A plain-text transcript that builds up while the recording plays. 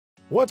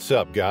What's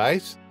up,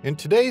 guys? In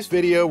today's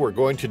video, we're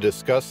going to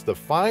discuss the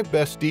 5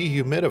 best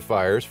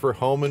dehumidifiers for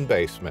home and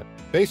basement.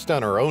 Based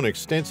on our own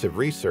extensive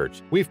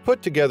research, we've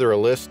put together a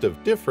list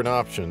of different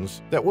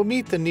options that will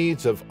meet the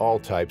needs of all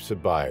types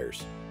of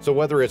buyers. So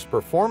whether it's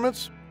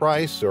performance,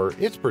 price, or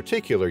its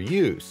particular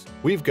use,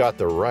 we've got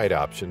the right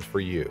options for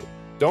you.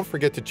 Don't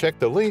forget to check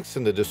the links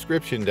in the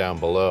description down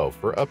below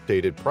for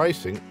updated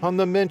pricing on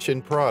the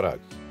mentioned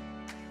products.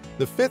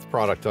 The 5th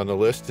product on the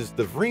list is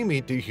the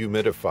Vremi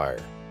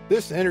Dehumidifier.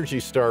 This Energy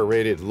Star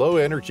rated low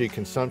energy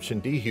consumption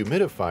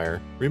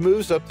dehumidifier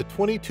removes up to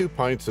 22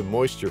 pints of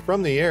moisture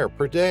from the air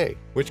per day,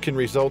 which can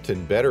result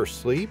in better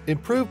sleep,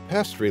 improve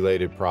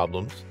pest-related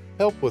problems,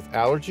 help with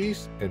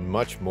allergies, and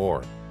much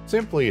more.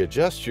 Simply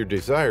adjust your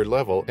desired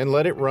level and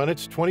let it run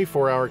its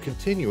 24-hour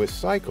continuous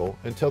cycle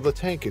until the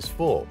tank is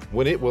full,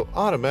 when it will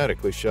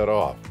automatically shut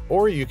off.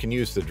 Or you can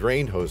use the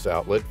drain hose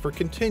outlet for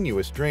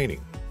continuous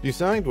draining.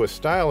 Designed with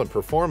style and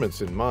performance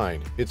in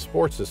mind, it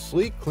sports a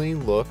sleek,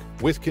 clean look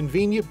with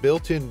convenient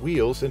built-in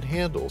wheels and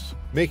handles,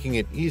 making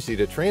it easy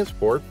to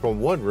transport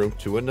from one room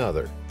to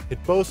another.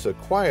 It boasts a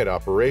quiet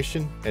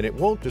operation and it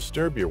won't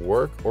disturb your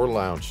work or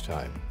lounge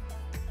time.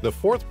 The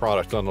 4th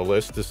product on the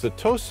list is the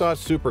Tosat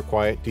Super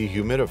Quiet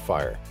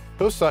Dehumidifier.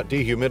 Tosat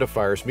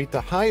dehumidifiers meet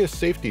the highest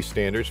safety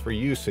standards for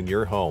use in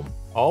your home.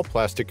 All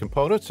plastic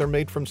components are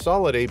made from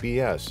solid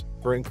ABS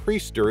for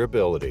increased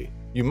durability.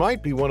 You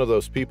might be one of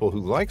those people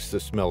who likes the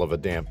smell of a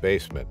damp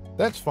basement.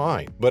 That's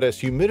fine, but as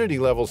humidity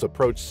levels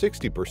approach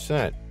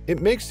 60%,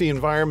 it makes the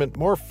environment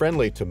more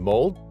friendly to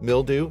mold,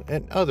 mildew,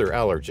 and other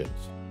allergens.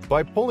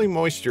 By pulling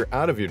moisture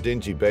out of your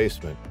dingy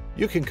basement,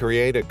 you can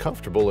create a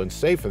comfortable and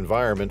safe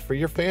environment for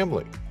your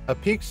family. A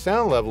peak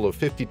sound level of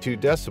 52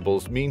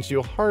 decibels means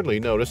you'll hardly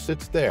notice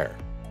it's there.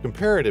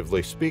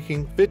 Comparatively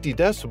speaking, 50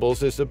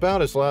 decibels is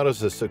about as loud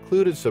as a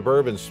secluded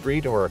suburban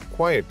street or a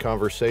quiet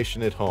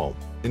conversation at home.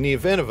 In the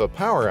event of a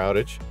power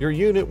outage, your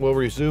unit will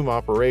resume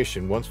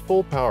operation once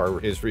full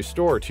power is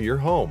restored to your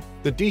home.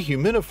 The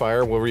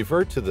dehumidifier will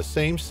revert to the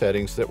same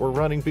settings that were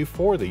running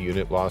before the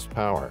unit lost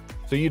power,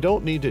 so you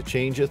don't need to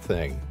change a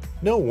thing.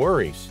 No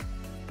worries!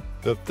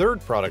 The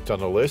 3rd product on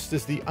the list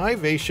is the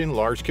Ivation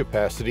Large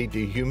Capacity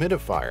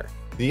Dehumidifier.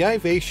 The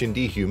Ivation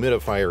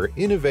Dehumidifier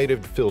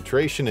innovative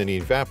filtration and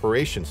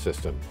evaporation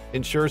system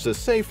ensures a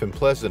safe and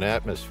pleasant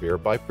atmosphere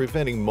by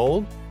preventing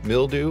mold,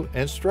 mildew,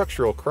 and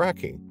structural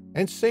cracking,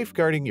 and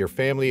safeguarding your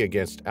family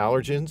against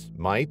allergens,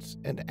 mites,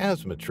 and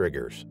asthma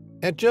triggers.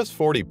 At just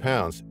 40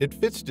 pounds, it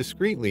fits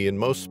discreetly in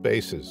most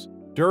spaces.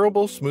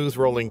 Durable,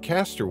 smooth-rolling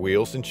caster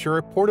wheels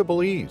ensure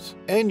portable ease,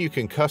 and you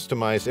can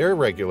customize air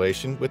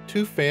regulation with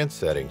 2 fan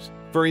settings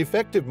for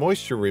effective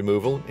moisture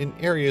removal in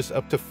areas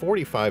up to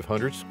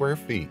 4,500 square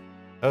feet.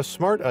 A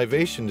smart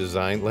Ivation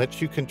design lets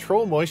you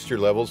control moisture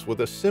levels with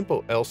a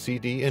simple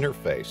LCD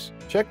interface.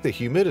 Check the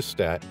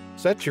humidistat,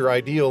 set your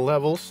ideal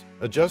levels,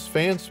 adjust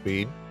fan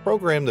speed,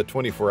 program the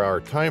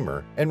 24-hour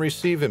timer, and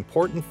receive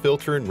important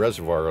filter and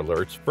reservoir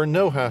alerts for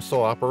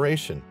no-hassle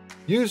operation.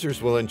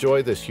 Users will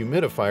enjoy this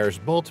humidifier's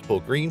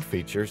multiple green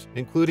features,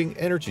 including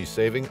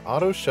energy-saving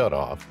auto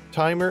shut-off,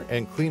 timer,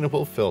 and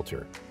cleanable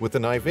filter. With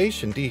an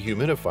Ivation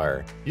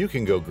dehumidifier, you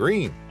can go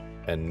green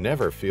and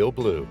never feel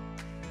blue.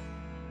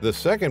 The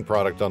 2nd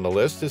product on the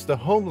list is the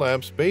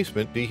HomeLabs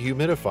Basement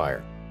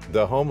Dehumidifier.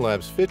 The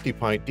HomeLabs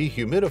 50-pint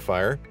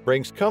dehumidifier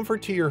brings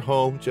comfort to your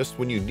home just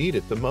when you need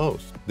it the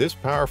most. This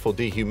powerful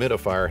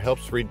dehumidifier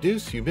helps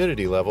reduce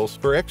humidity levels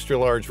for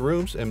extra-large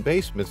rooms and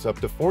basements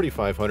up to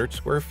 4,500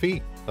 square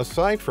feet.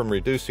 Aside from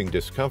reducing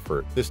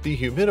discomfort, this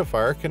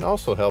dehumidifier can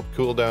also help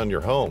cool down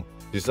your home.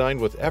 Designed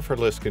with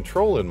effortless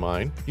control in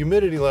mind,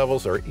 humidity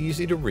levels are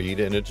easy to read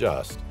and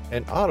adjust,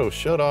 and auto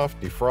shut-off,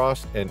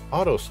 defrost, and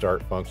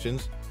auto-start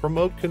functions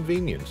promote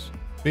convenience.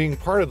 Being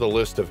part of the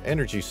list of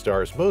Energy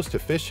Star's most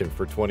efficient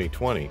for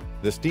 2020,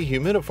 this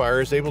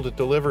dehumidifier is able to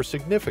deliver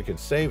significant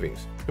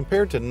savings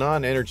compared to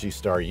non-Energy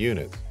Star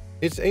units.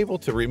 It's able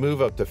to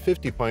remove up to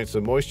 50 pints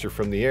of moisture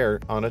from the air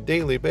on a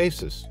daily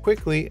basis,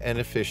 quickly and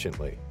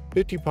efficiently.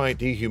 50-pint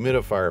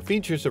dehumidifier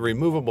features a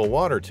removable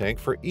water tank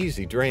for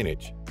easy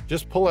drainage.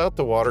 Just pull out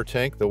the water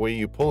tank the way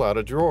you pull out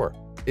a drawer.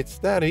 It's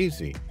that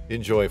easy.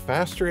 Enjoy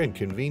faster and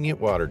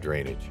convenient water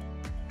drainage.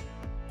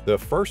 The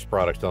 1st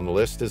product on the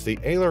list is the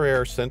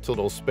Air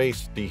Sentinel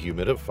Space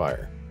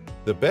Dehumidifier.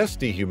 The best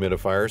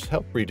dehumidifiers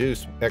help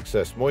reduce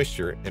excess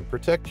moisture and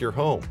protect your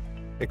home.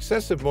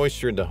 Excessive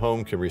moisture in the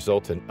home can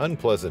result in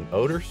unpleasant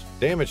odors,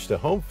 damage to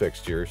home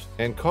fixtures,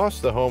 and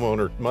cost the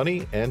homeowner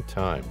money and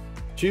time.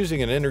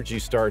 Choosing an Energy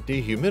Star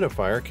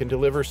dehumidifier can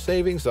deliver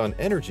savings on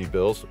energy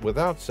bills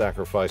without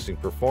sacrificing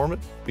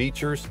performance,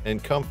 features,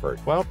 and comfort,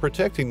 while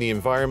protecting the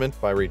environment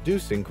by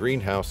reducing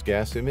greenhouse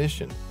gas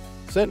emissions.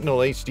 Sentinel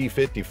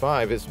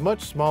HD55 is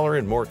much smaller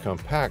and more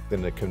compact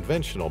than the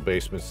conventional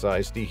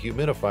basement-sized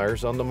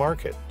dehumidifiers on the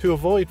market. To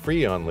avoid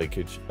freon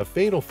leakage, a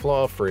fatal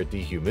flaw for a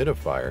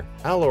dehumidifier,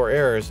 Alor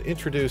Air has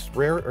introduced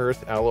rare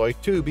earth alloy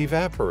tube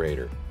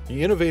evaporator.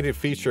 The innovative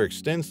feature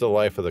extends the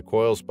life of the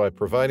coils by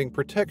providing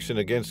protection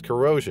against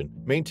corrosion,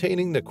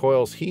 maintaining the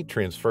coil's heat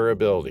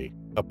transferability.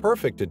 A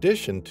perfect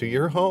addition to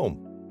your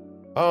home.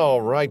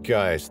 Alright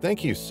guys,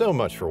 thank you so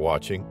much for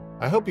watching.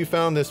 I hope you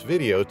found this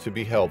video to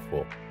be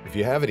helpful. If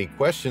you have any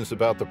questions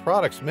about the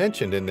products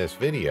mentioned in this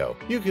video,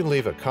 you can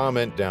leave a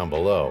comment down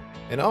below,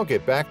 and I'll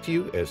get back to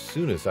you as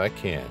soon as I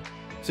can.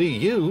 See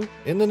you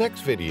in the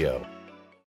next video.